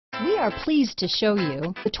We are pleased to show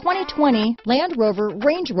you the 2020 Land Rover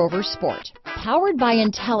Range Rover Sport. Powered by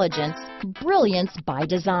intelligence, brilliance by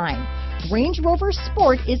design, Range Rover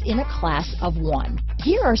Sport is in a class of one.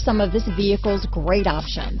 Here are some of this vehicle's great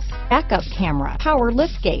options: backup camera, power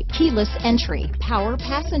liftgate, keyless entry, power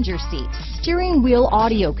passenger seat, steering wheel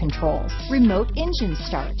audio controls, remote engine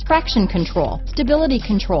start, traction control, stability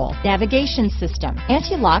control, navigation system,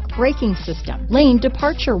 anti-lock braking system, lane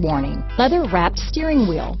departure warning, leather-wrapped steering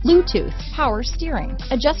wheel, Bluetooth, power steering,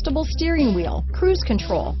 adjustable steering wheel, cruise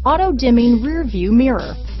control, auto-dimming rear view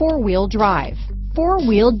mirror, four-wheel drive,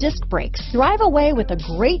 four-wheel disc brakes. Drive away with a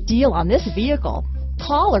great deal on this vehicle.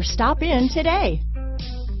 Call or stop in today.